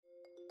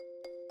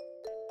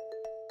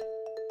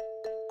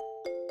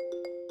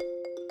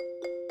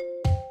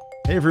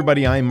Hey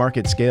everybody, I'm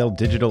Market Scale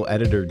digital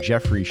editor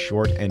Jeffrey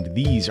Short, and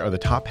these are the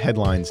top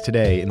headlines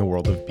today in the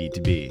world of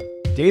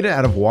B2B. Data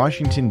out of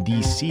Washington,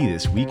 D.C.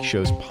 this week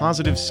shows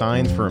positive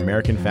signs for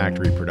American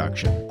factory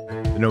production.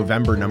 The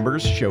November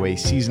numbers show a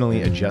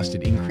seasonally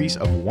adjusted increase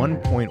of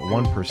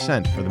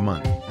 1.1% for the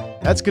month.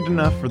 That's good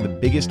enough for the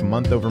biggest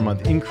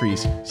month-over-month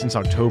increase since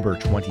October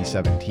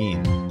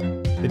 2017.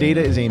 The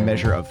data is a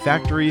measure of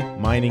factory,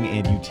 mining,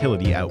 and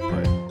utility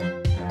output.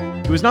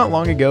 It was not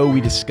long ago we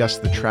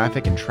discussed the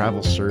traffic and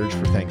travel surge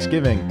for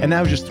Thanksgiving, and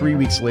now just 3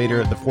 weeks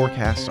later, the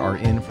forecasts are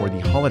in for the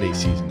holiday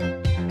season.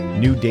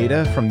 New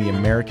data from the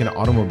American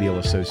Automobile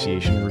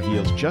Association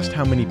reveals just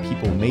how many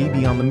people may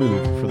be on the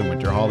move for the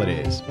winter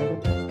holidays.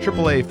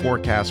 AAA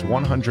forecasts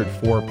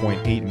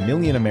 104.8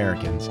 million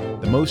Americans,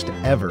 the most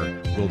ever,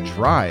 will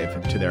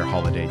drive to their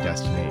holiday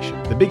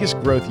destination. The biggest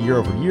growth year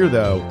over year,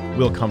 though,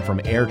 will come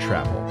from air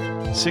travel.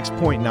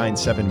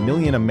 6.97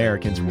 million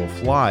Americans will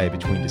fly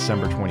between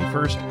December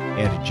 21st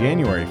and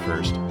January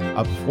 1st,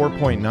 up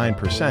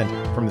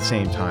 4.9% from the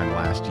same time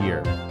last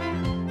year.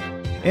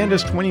 And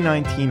as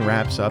 2019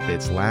 wraps up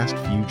its last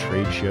few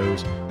trade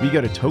shows, we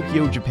go to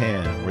Tokyo,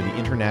 Japan, where the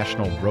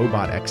International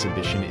Robot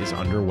Exhibition is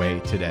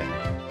underway today.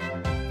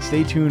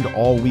 Stay tuned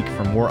all week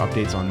for more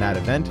updates on that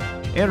event,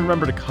 and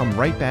remember to come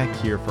right back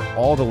here for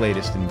all the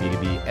latest in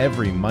B2B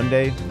every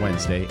Monday,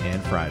 Wednesday,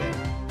 and Friday.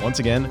 Once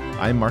again,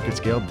 I'm Market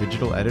Scale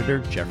digital editor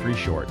Jeffrey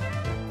Short.